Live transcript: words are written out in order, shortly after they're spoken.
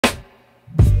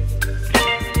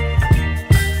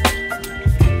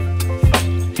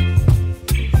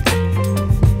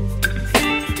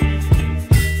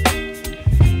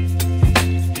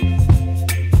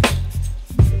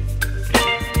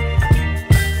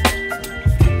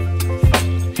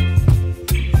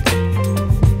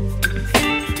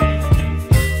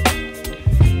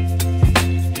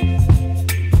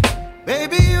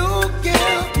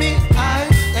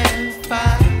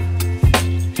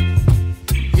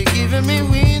giving me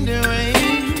wind and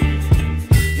rain.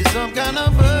 You're some kind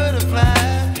of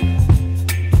butterfly.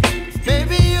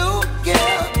 Baby, you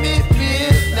give me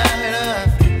midnight.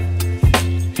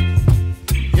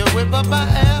 You whip up my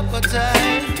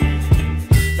appetite.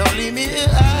 Don't leave me here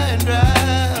high and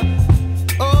dry.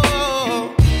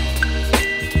 Oh,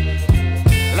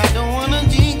 well, I don't wanna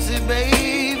jinx it,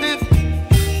 baby,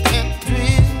 and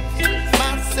twist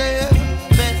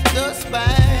myself at the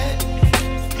spine.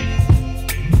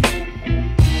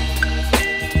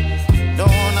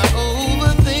 Don't wanna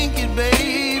overthink it,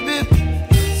 baby.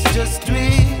 It's just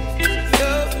twist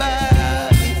your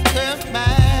body and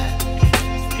mine.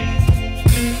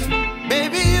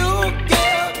 Baby, you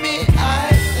give me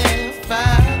ice and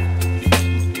fire.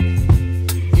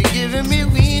 You're giving me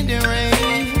wind and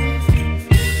rain.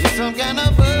 You're some kind of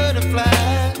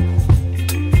butterfly.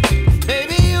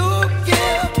 Baby, you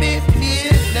give me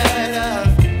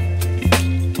midnight.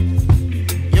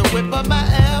 You whip up my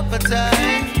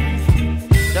appetite.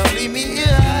 Don't leave me here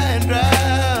high and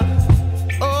dry.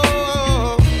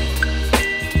 Oh,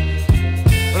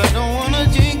 but I don't wanna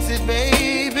jinx it,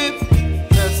 baby.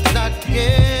 Let's not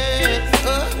get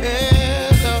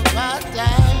ahead of my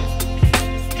time.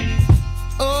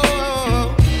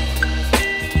 Oh,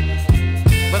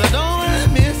 but I don't wanna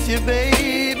miss you,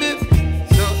 baby.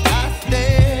 So I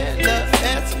stand up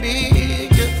and speak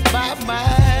just my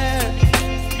mind.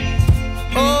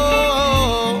 Oh.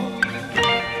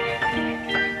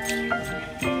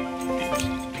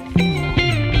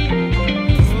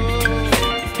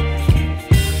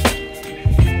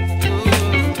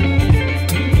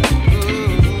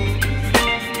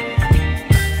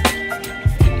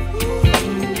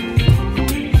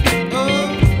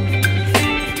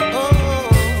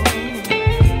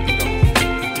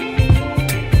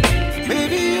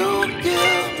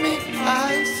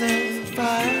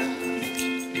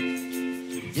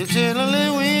 You're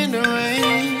chilling wind and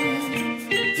rain.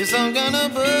 You're some kind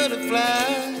of butterfly.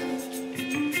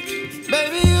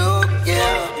 Baby, you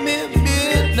give me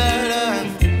midnight.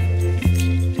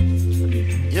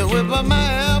 You whip up my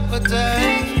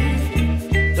appetite.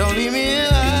 Don't leave me